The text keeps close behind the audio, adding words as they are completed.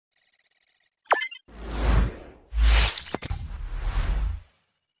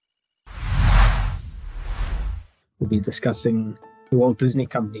be discussing the Walt Disney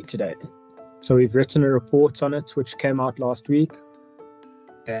Company today. So we've written a report on it, which came out last week.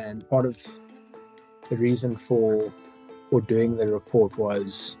 And part of the reason for doing the report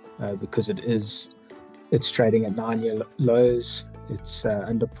was because it's trading at 9-year lows. It's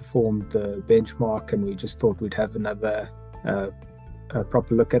underperformed the benchmark, and we just thought we'd have another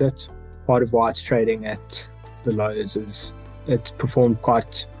proper look at it. Part of why it's trading at the lows is it performed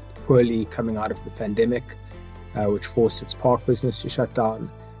quite poorly coming out of the pandemic, which forced its park business to shut down.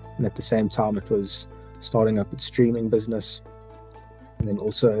 And at the same time, it was starting up its streaming business. And then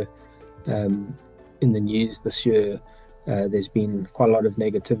also in the news this year, there's been quite a lot of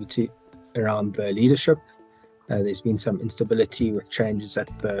negativity around the leadership. There's been some instability with changes at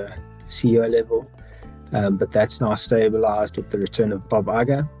the CEO level, but that's now stabilized with the return of Bob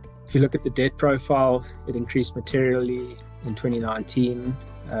Iger. If you look at the debt profile, it increased materially in 2019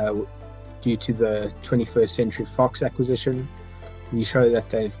 due to the 21st Century Fox acquisition. We show that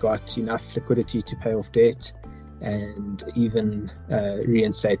they've got enough liquidity to pay off debt and even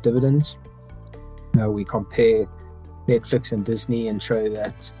reinstate dividends. We compare Netflix and Disney and show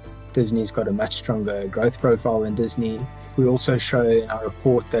that Disney's got a much stronger growth profile than Disney. We also show in our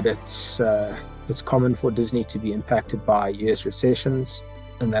report that it's common for Disney to be impacted by US recessions,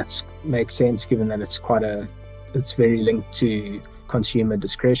 and that makes sense given that it's very linked to consumer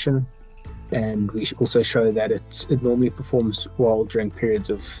discretion. And we also show that it normally performs well during periods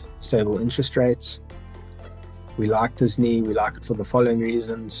of stable interest rates. We like Disney, we like it for the following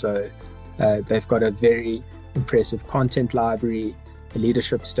reasons. So they've got a very impressive content library, the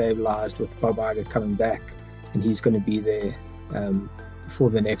leadership stabilized with Bob Iger coming back, and he's going to be there for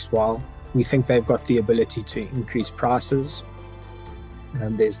the next while. We think they've got the ability to increase prices.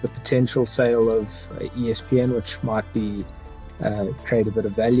 There's the potential sale of ESPN, which might create a bit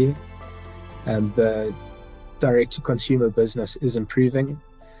of value. The direct-to-consumer business is improving.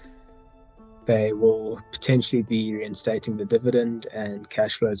 They will potentially be reinstating the dividend, and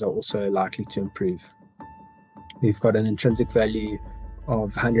cash flows are also likely to improve. We've got an intrinsic value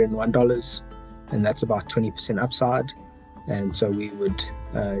of $101, and that's about 20% upside, and so we would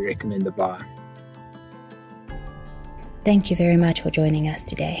recommend the buy. Thank you very much for joining us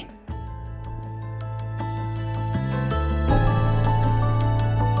today.